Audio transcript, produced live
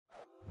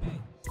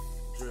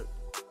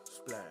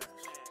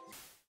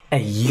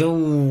Hey yo,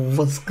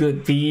 what's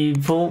good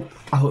people?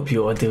 I hope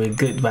you're all doing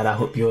good, man. I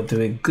hope you're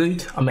doing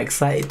good. I'm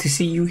excited to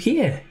see you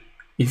here.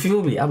 You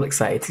feel me? I'm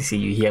excited to see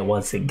you here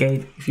once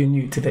again. If you're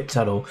new to the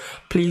channel,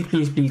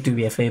 please do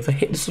me a favor,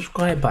 hit the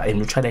subscribe button.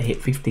 We're trying to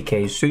hit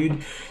 50k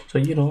soon, so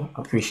you know,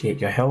 I appreciate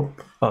your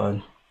help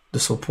and the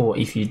support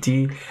if you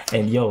do.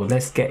 And yo,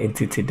 let's get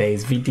into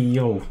today's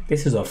video.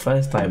 This is our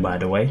first time, by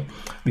the way.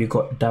 We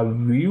got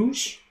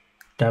Dariush.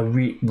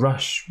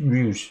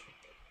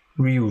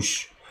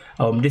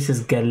 This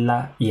is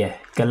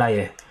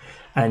Gelayeh,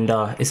 and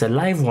it's a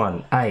live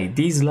one.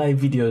 These live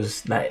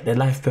videos, like the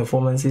live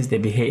performances, they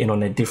be hitting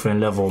on a different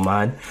level,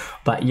 man.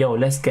 But yo,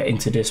 let's get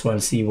into this one,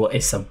 see what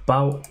it's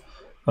about.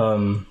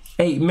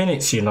 8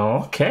 minutes, you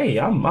know. Okay,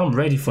 I'm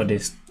ready for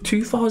this.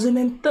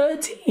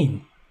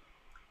 2013.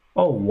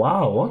 Oh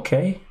wow,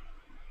 okay.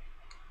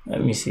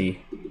 Let me see.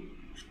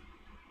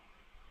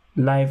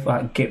 Live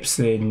at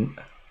Gibson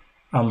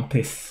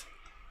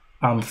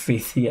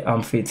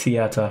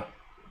Amphitheater.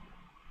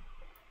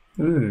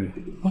 Ooh,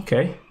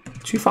 okay.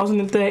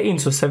 2013,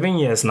 so 7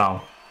 years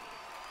now.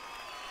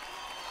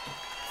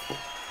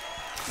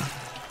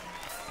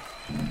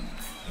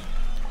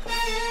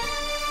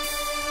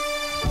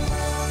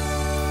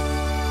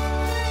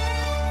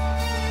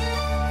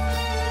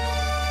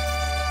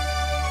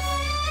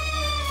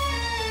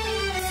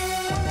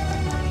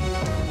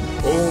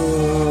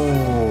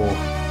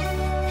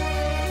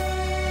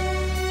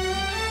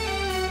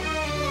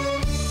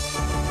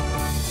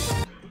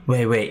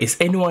 Wait, is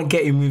anyone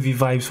getting movie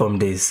vibes from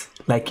this?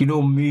 Like, you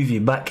know, movie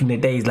back in the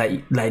days,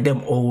 like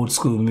them old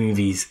school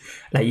movies.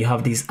 Like you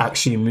have these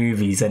action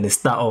movies and they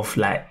start off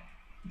like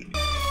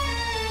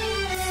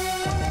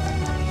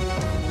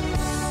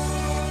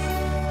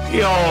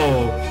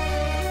yo.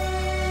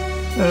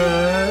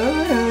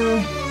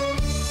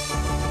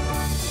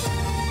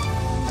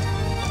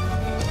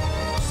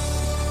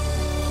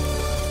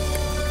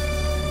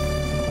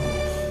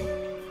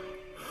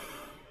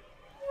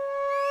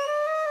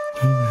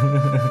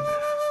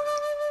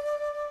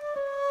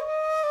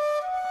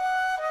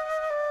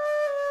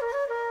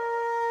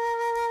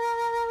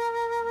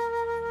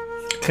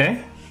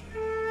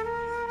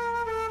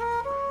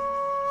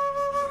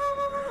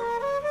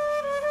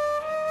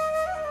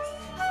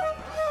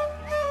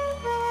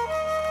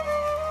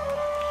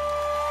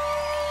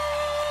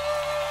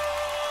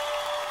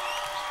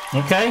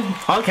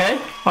 Okay.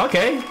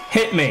 Okay.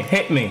 Hit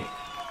me.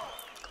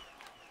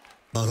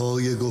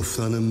 برای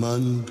گفتن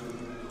من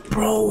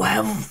Bro,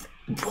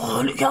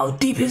 look how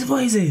deep his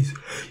voice is.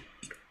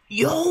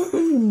 Yo,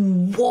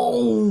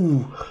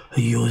 whoa.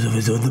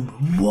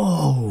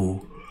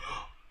 Whoa.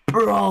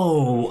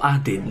 Bro, I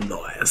did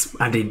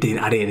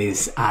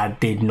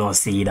not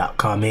see that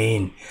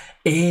coming.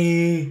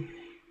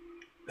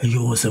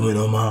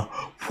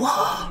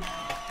 What?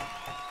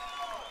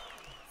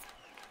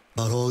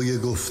 برای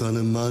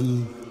گفتن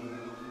من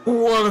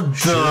What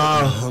the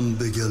هم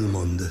به گل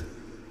مانده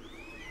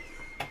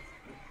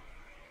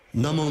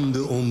نمانده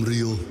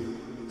عمری و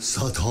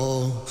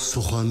صدها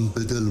سخن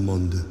به دل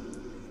مانده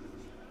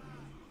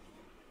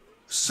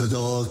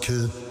صدا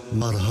که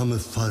مرهم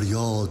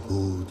فریاد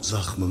بود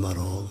زخم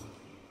مرا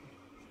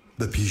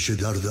به پیش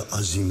درد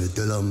عظیم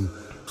دلم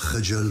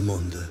خجل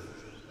مانده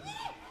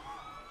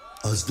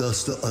از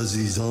دست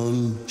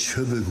عزیزان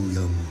چه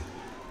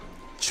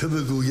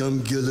بگویم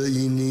گله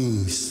ای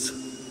نیست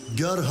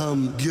گر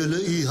هم گله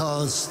ای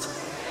هست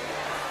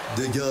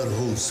دگر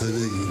حوصله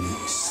ای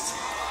نیست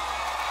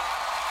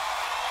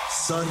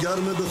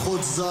سرگرم به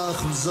خود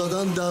زخم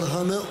زدن در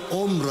همه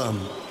عمرم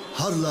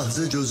هر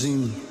لحظه جز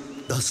این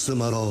دست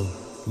مرا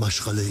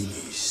مشغله ای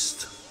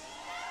نیست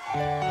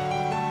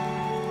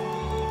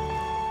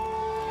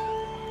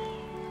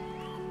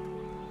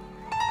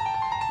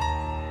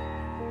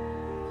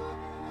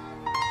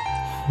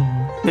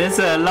This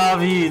I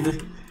love you.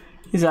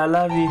 This I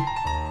love you.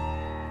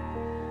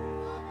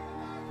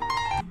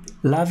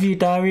 Love you,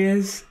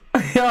 Darius.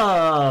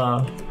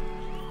 Yeah.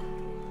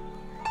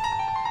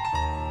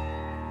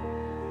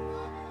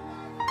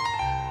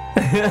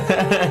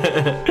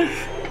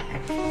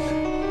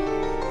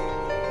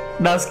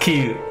 That's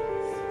cute.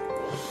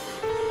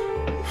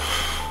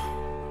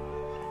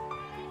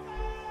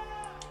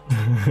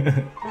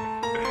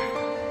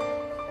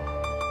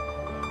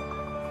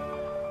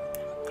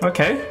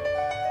 Okay.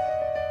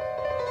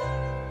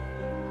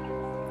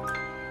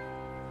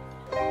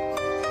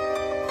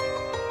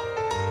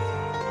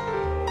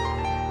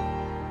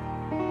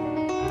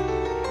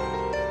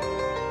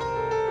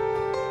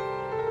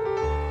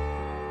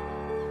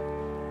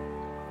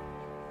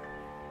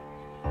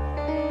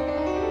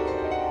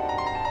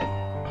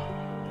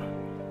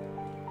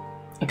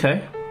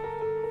 Okay.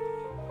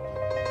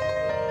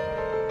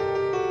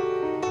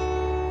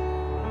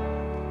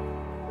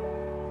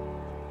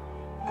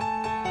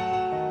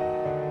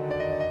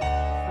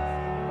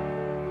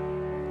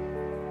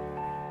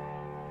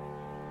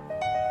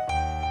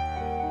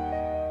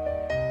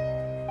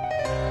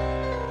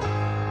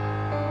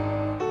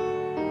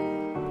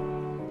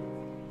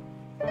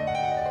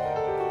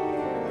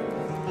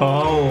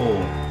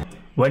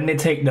 When they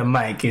take the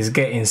mic, it's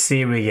getting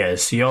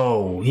serious.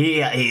 Yo,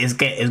 it's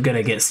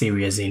gonna get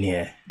serious in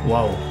here.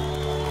 Wow.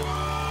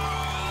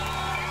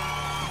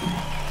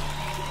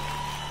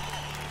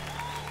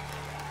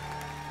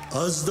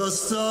 از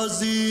دست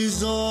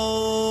عزیزان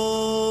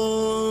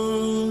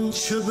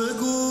چه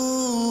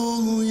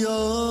بگویم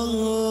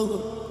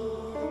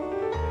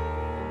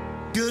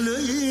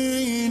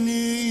گله‌ای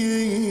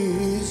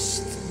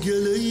نیست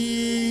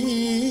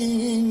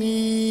گله‌ای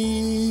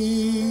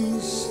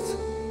نیست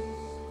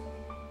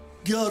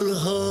گر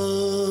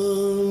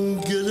هم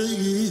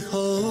گله‌ای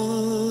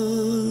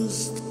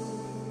هست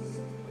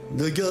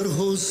دگر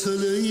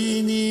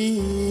حوصله‌ای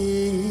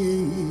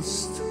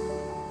نیست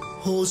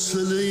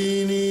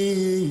حوصله‌ای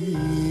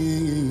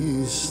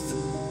نیست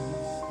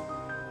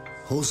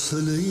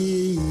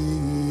حوصله‌ای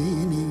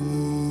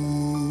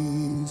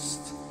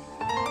نیست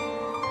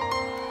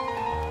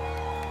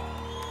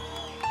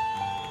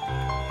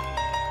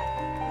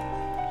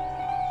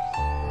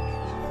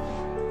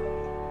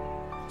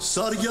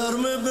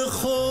سرگرم به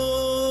خود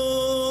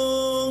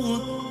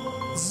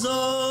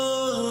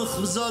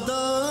زخم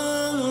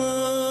زدن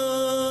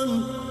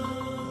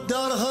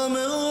در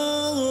همه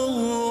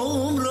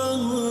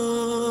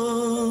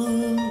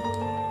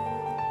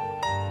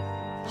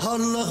هر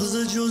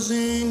لحظه جز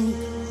این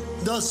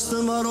دست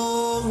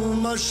مرا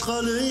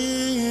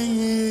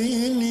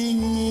مشغله‌ای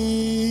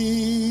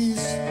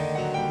نیست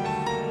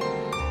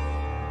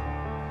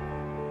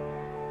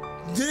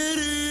دریست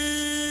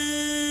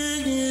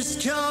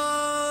که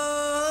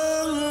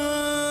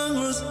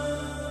از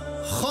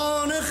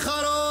خانه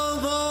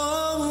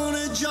خرابان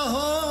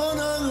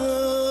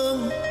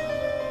جهانم.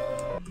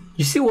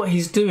 You see what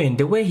he's doing?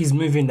 The way he's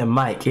moving the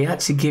mic, it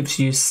actually gives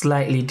you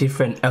slightly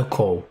different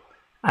echo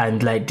and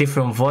like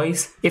different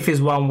voice. If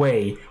it's one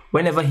way,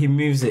 whenever he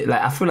moves it,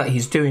 like I feel like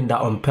he's doing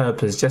that on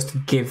purpose just to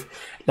give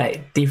like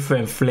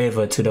different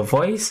flavor to the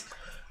voice.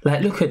 Like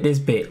look at this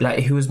bit, like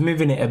he was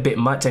moving it a bit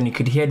much and you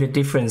could hear the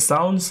different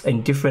sounds and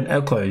different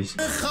echoes.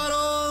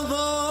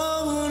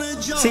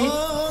 See?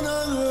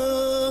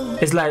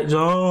 It's like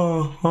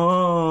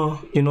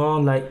you know,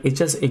 like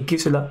it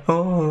gives you like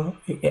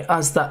it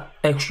adds that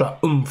extra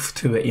oomph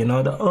to it, you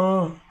know, the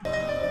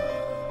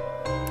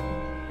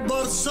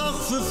بر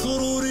سقف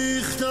فرو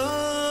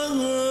ریختن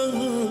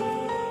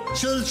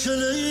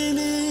چلچله‌ای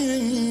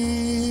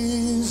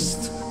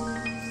نیست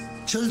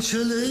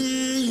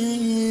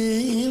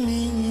چلچله‌ای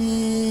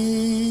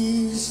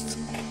نیست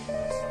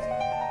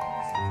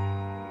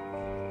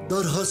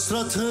در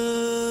حسرت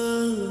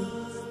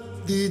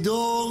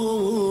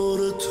دیدار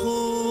تو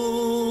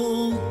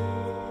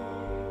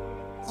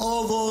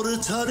آواره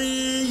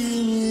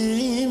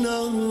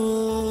ترینم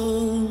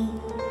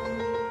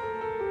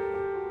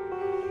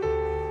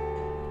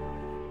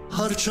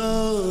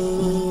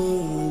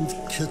هرچند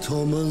که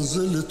تا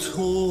منزل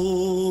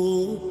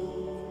تو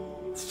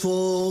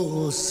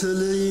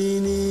فاصله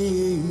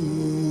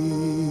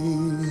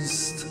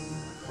نیست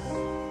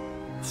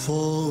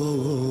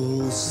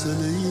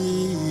فاصله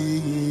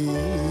نیست.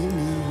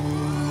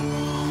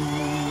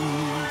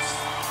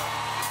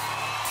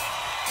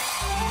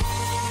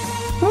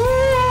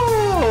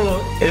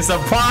 It's a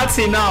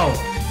party now.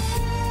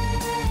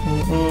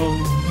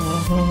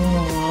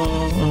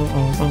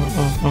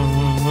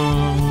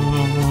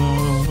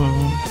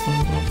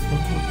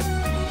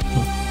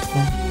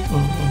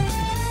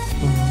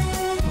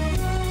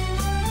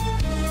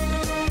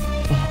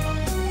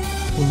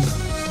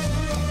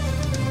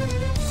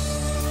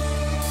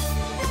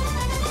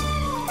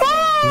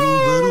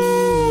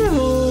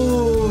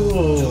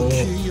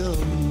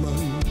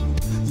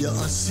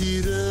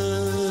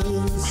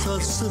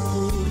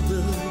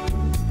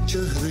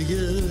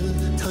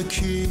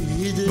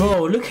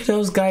 Bro, look at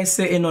those guys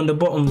sitting on the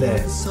bottom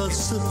there.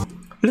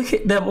 Look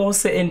at them all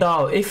sitting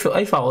down. If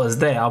I was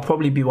there, I'll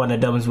probably be one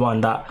of them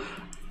one that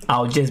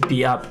I'll just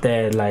be up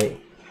there, like,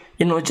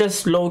 you know,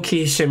 just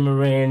low-key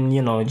shimmering,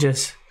 you know,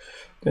 just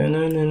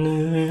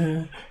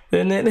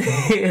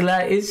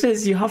like, it's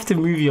just, you have to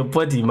move your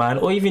body, man.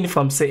 Or even if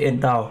I'm sitting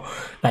down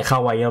like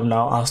how I am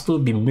now, I'll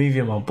still be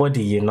moving my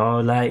body, you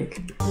know, like.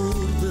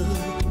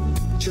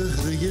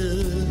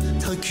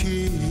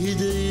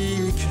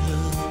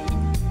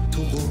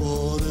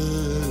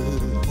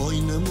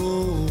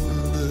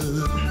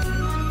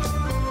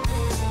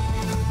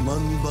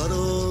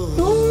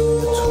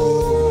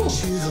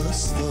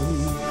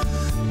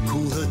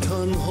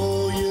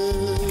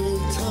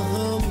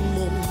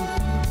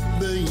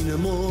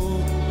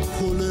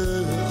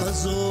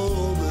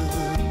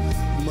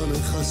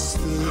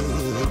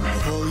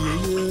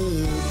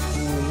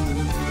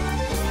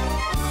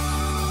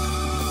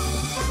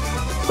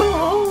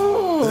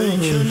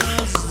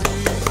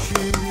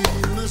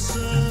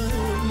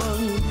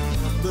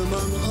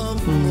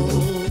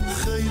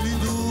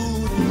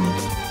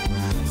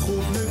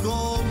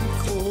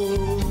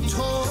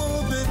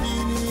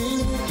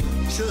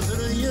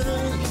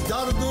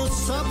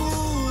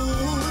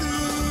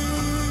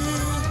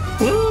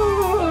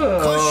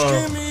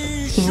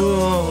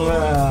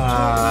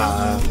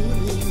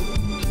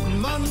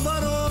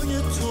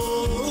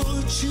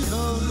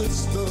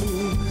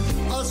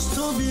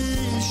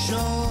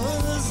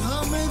 از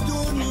همه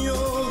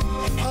دنیا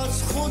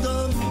از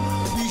خودم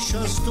بیش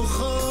از تو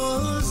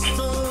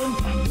خواستم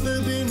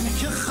ببین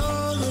که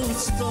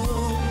خواستم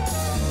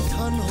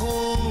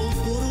تنها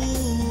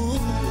برون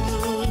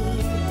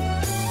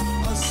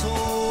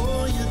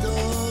عصای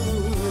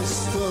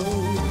دستم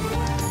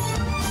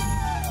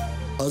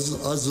از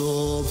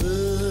عذاب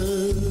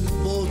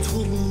با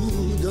تو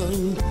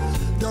بودن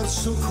در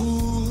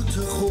سکوت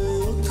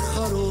خود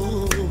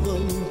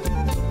خرابم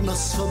نه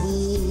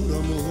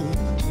صبورم و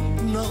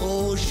نه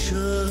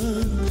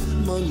عاشق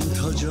من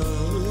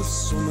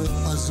تجسم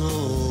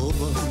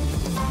عذابم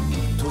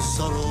تو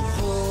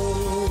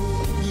سراپا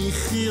بی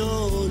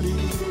خیالی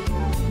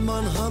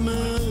من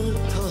همه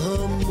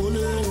تحمل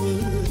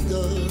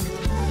درد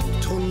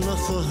تو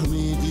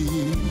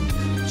نفهمیدی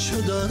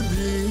چه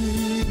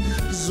دردی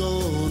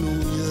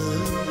زانوی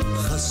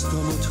خستم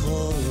و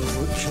تا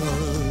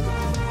کرد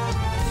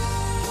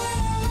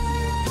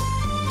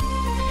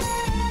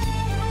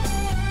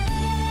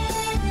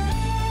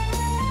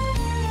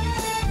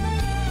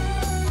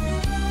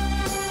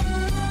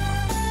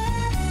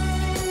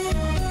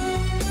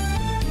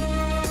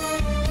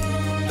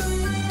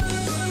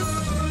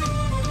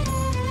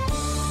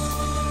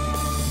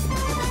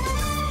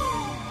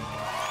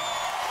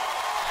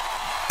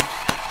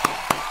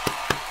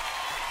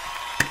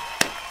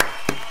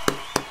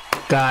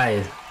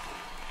Guys,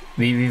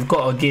 we've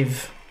got to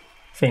give,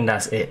 I think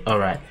that's it.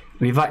 Alright,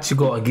 we've actually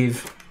got to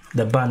give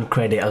the band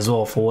credit as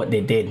well for what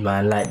they did,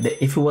 man. Like,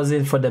 if it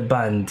wasn't for the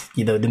band,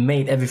 you know, they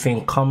made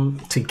everything come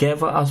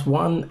together as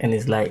one, and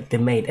it's like they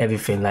made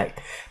everything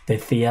like the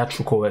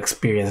theatrical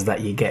experience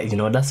that you get, you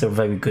know. That's a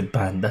very good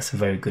band. That's a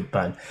very good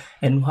band.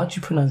 And how do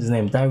you pronounce his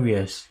name?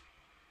 Dariush.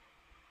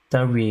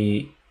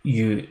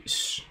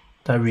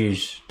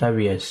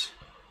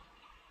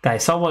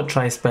 Guys, someone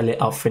try spell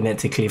it out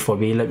phonetically for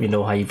me. Let me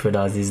know how you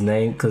pronounce his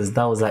name, because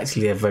that was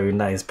actually a very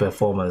nice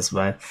performance,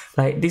 man.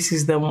 Like, this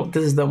is them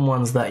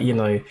ones that, you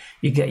know,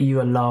 you get you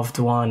a loved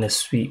one, a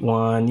sweet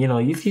one. You know,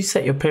 if you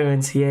set your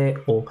parents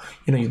here, or,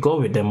 you know, you go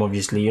with them,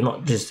 obviously you're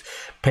not just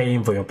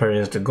paying for your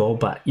parents to go,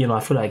 but, you know, I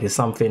feel like it's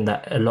something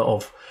that a lot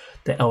of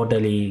the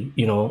elderly,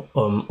 you know,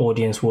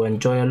 audience will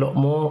enjoy a lot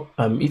more.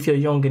 If you're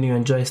young and you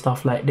enjoy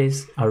stuff like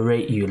this, I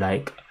rate you.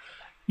 Like,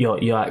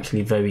 you're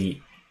actually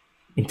very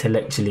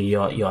intellectually,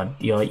 you're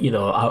you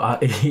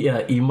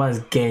know, you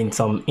must gain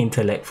some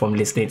intellect from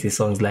listening to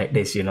songs like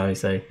this, you know.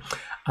 So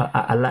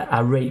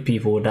I rate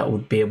people that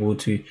would be able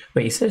to.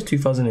 But it says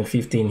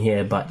 2015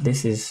 here, but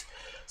this is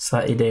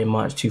Saturday,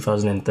 March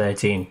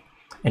 2013,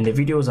 and the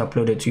video was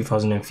uploaded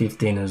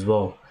 2015 as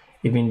well,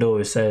 even though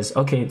it says,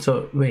 okay,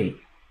 so wait,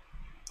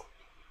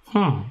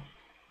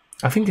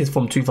 I think it's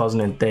from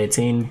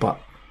 2013, but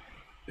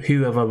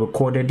whoever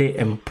recorded it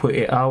and put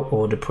it out,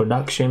 or the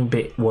production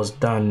bit, was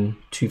done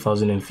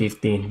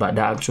 2015, but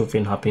the actual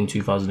thing happened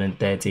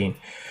 2013.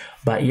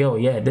 But yo,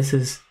 yeah, this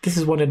is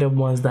one of the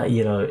ones that,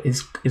 you know,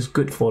 is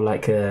good for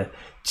like a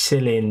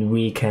chilling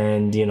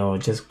weekend, you know,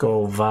 just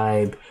go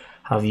vibe,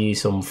 have you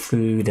some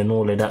food and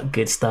all of that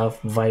good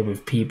stuff, vibe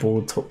with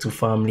people, talk to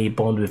family,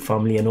 bond with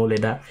family and all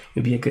of that.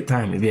 It'll be a good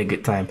time. It'll be a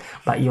good time.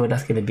 But yo,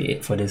 that's gonna be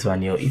it for this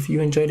one, yo. If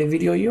you enjoyed the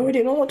video, you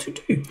already know what to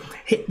do.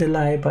 Hit the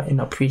like button.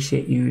 I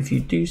appreciate you if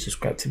you do.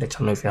 Subscribe to the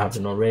channel if you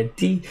haven't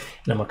already,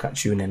 and I'm gonna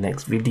catch you in the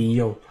next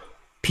video.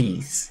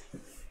 Peace.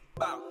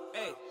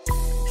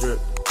 Drip,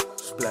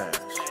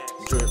 splash.